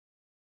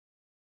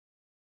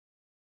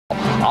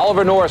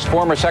Oliver North's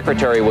former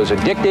secretary was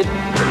addicted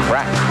to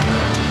crack.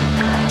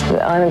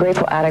 I'm a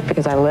grateful addict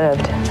because I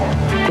lived.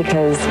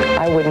 Because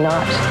I would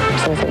not.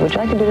 Someone said, would you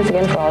like to do this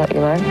again for all that you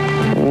learned?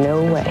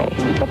 No way.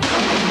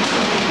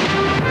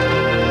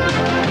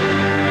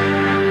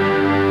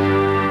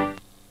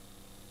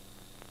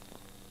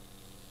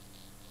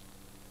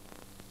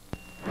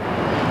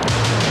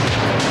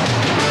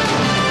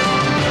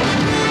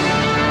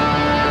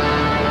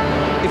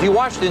 If you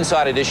watched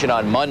Inside Edition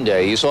on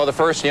Monday, you saw the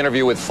first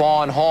interview with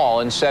Fawn Hall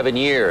in 7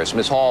 years.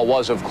 Ms. Hall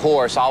was, of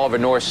course, Oliver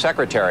North's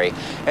secretary,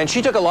 and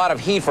she took a lot of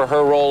heat for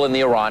her role in the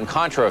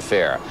Iran-Contra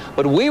affair.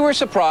 But we were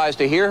surprised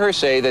to hear her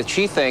say that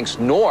she thinks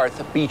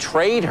North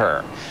betrayed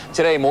her.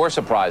 Today, more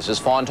surprises.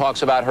 Fawn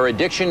talks about her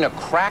addiction to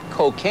crack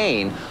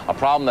cocaine, a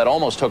problem that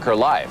almost took her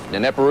life.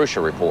 Nanette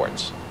Barusha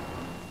reports.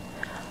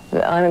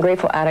 I'm a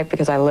grateful addict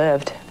because I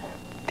lived.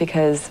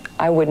 Because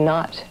I would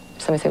not.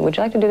 Somebody said, would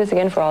you like to do this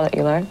again for all that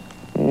you learned?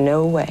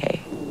 No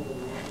way.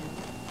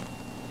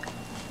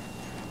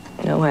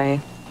 No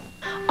way.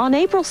 On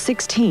April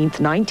 16,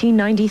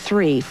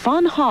 1993,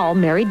 Fawn Hall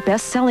married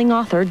best-selling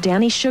author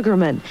Danny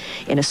Sugerman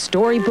in a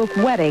storybook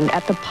wedding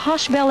at the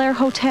posh Bel Air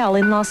Hotel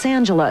in Los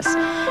Angeles.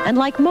 And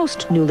like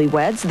most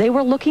newlyweds, they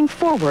were looking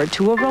forward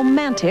to a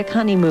romantic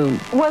honeymoon.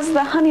 Was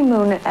the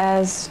honeymoon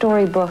as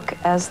storybook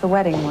as the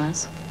wedding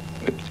was?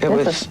 It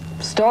was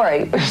a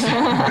story.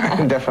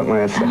 Definitely,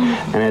 it's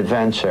an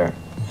adventure.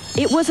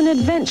 It was an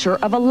adventure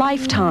of a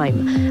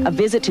lifetime, a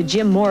visit to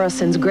Jim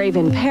Morrison's grave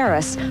in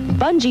Paris,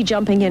 bungee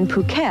jumping in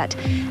Phuket,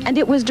 and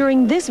it was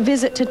during this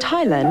visit to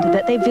Thailand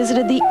that they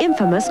visited the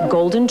infamous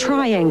Golden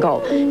Triangle,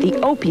 the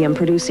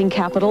opium-producing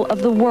capital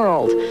of the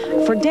world.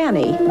 For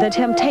Danny, the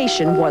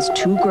temptation was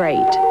too great.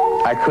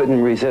 I couldn't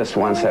resist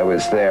once I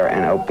was there,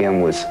 and opium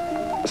was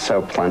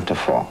so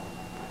plentiful.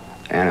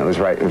 And it was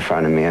right in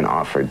front of me and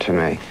offered to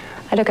me.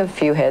 I took a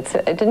few hits.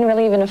 It didn't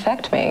really even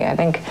affect me. I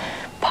think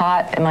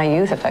pot in my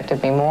youth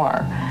affected me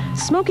more.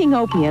 Smoking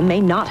opium may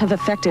not have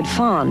affected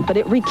Fawn, but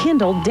it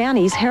rekindled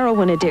Danny's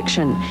heroin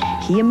addiction.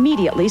 He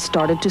immediately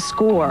started to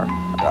score.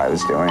 I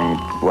was doing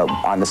what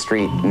on the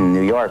street in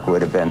New York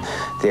would have been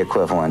the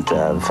equivalent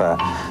of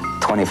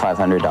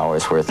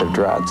 $2,500 worth of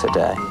drugs a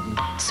day.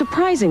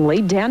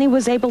 Surprisingly, Danny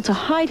was able to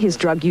hide his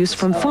drug use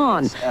from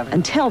Fawn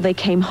until they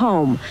came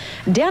home.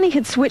 Danny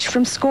had switched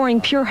from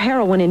scoring pure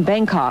heroin in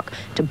Bangkok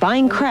to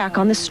buying crack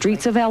on the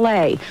streets of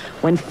LA.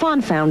 When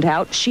Fawn found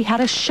out, she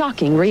had a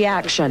shocking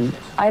reaction.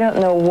 I don't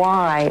know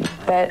why,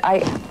 but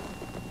I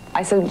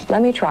said,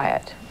 let me try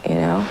it, you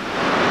know?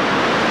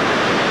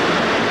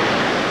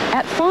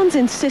 At Fawn's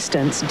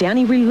insistence,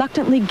 Danny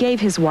reluctantly gave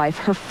his wife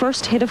her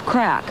first hit of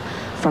crack.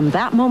 From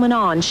that moment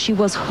on, she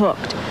was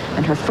hooked,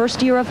 and her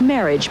first year of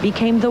marriage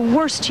became the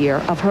worst year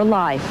of her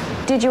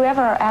life. Did you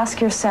ever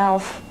ask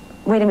yourself,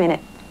 wait a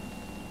minute,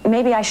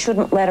 maybe I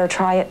shouldn't let her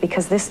try it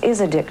because this is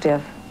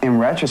addictive? In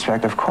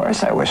retrospect, of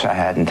course I wish I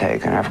hadn't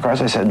taken her. Of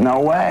course I said, no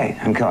way,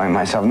 I'm killing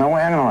myself. No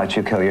way I'm going to let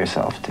you kill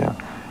yourself, too.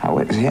 I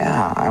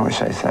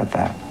wish I said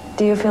that.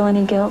 Do you feel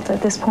any guilt at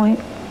this point?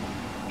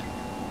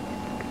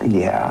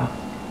 Yeah.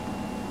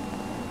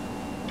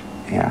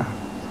 Yeah.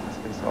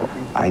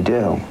 I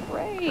do.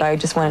 I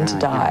just wanted to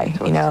die,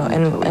 you know,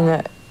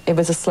 and it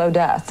was a slow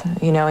death,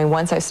 you know, and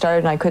once I started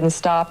and I couldn't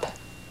stop,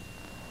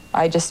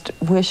 I just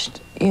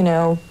wished, you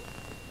know,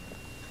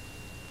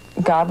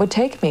 God would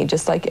take me,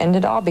 just like end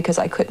it all, because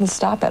I couldn't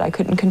stop it. I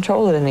couldn't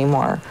control it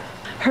anymore.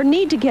 Her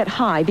need to get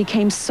high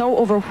became so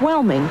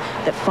overwhelming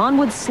that Fawn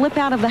would slip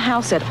out of the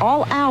house at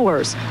all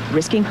hours,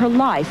 risking her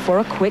life for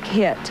a quick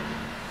hit.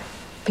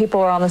 People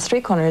are on the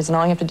street corners and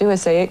all you have to do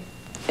is say it,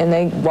 and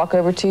they walk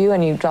over to you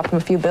and you drop them a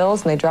few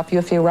bills and they drop you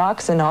a few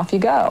rocks and off you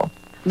go.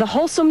 The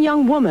wholesome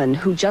young woman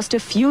who just a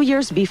few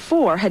years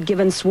before had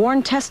given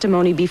sworn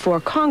testimony before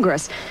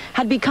Congress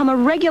had become a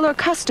regular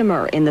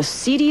customer in the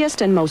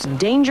seediest and most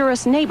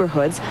dangerous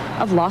neighborhoods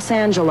of Los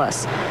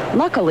Angeles.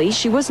 Luckily,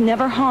 she was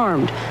never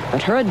harmed,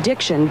 but her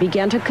addiction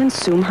began to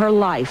consume her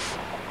life.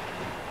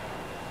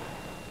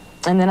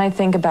 And then I would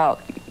think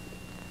about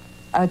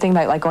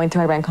like going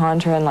through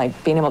Iran-Contra and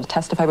like being able to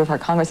testify before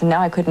Congress, and now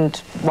I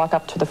couldn't walk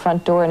up to the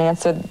front door and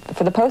answer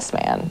for the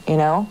postman, you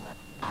know?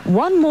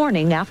 One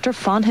morning after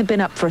Fawn had been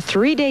up for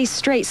 3 days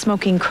straight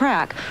smoking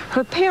crack,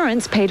 her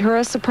parents paid her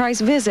a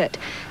surprise visit.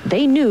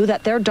 They knew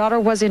that their daughter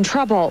was in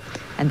trouble,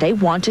 and they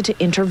wanted to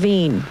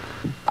intervene.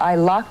 I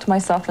locked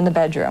myself in the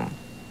bedroom,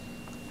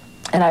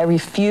 and I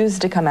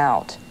refused to come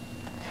out.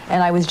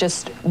 And I was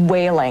just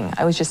wailing.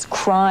 I was just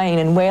crying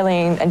and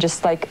wailing, and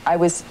just like I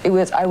was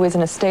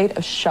in a state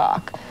of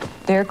shock.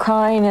 They're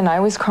crying and I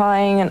was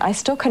crying, and I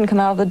still couldn't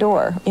come out of the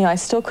door. You know, I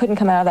still couldn't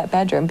come out of that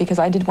bedroom because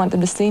I didn't want them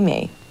to see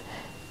me.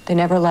 They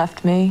never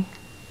left me.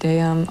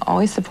 They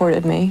always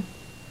supported me,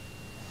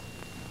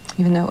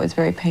 even though it was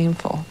very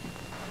painful.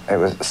 It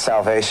was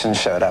salvation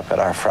showed up at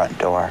our front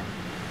door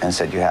and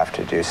said, you have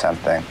to do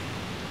something.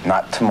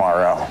 Not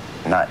tomorrow,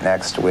 not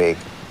next week.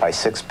 By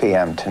 6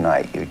 p.m.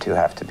 tonight, you two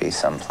have to be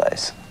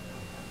someplace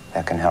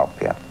that can help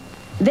you.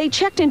 They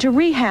checked into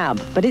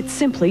rehab, but it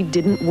simply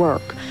didn't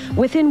work.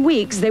 Within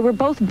weeks, they were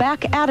both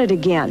back at it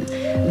again.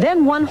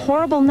 Then one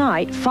horrible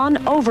night,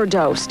 Fawn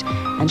overdosed,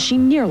 and she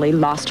nearly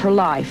lost her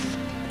life.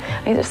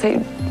 I just say,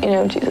 you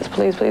know, Jesus,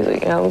 please, please,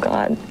 you know,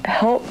 God,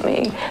 help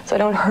me so I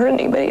don't hurt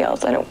anybody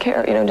else. I don't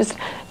care, you know, just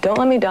don't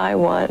let me die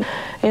one,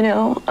 you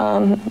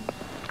know.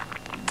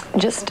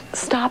 Just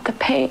stop the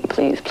pain,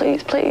 please,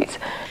 please, please.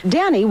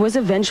 Danny was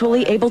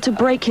eventually able to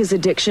break his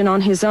addiction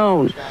on his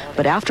own.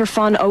 But after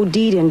Fawn OD'd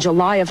in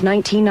July of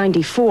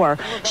 1994,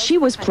 she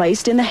was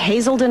placed in the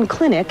Hazelden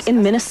Clinic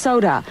in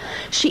Minnesota.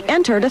 She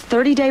entered a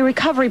 30-day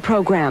recovery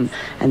program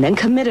and then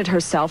committed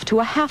herself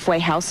to a halfway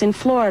house in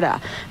Florida.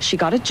 She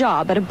got a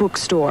job at a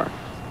bookstore.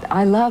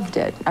 I loved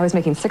it. I was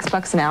making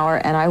 $6 an hour,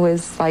 and I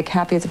was like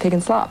happy as a pig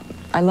in slop.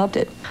 I loved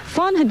it.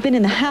 Fawn had been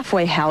in the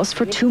halfway house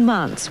for 2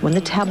 months when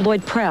the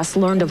tabloid press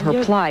learned of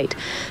her plight.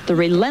 The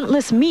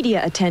relentless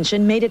media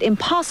attention made it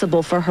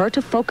impossible for her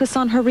to focus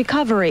on her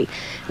recovery.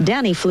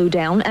 Danny flew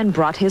down and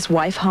brought his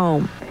wife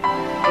home.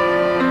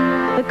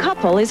 The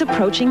couple is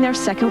approaching their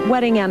second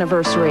wedding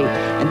anniversary,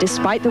 and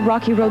despite the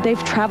rocky road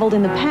they've traveled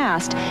in the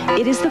past,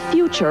 it is the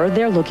future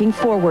they're looking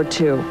forward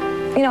to.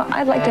 You know,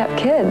 I'd like to have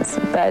kids,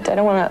 but I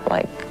don't want to,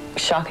 like,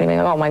 shock anybody.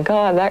 Oh, my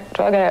God, that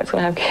drug addict's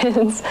going to have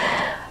kids.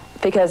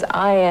 Because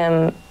I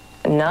am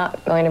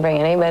not going to bring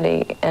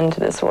anybody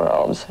into this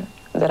world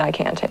that I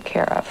can't take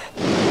care of.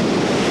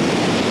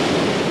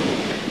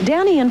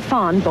 Danny and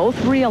Fawn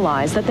both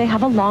realize that they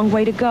have a long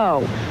way to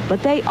go,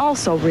 but they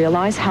also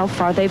realize how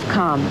far they've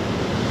come.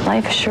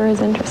 Life sure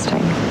is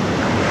interesting.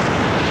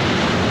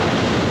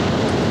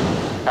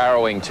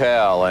 Harrowing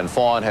tale, and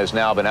Fawn has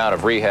now been out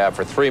of rehab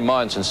for 3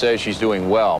 months and says she's doing well.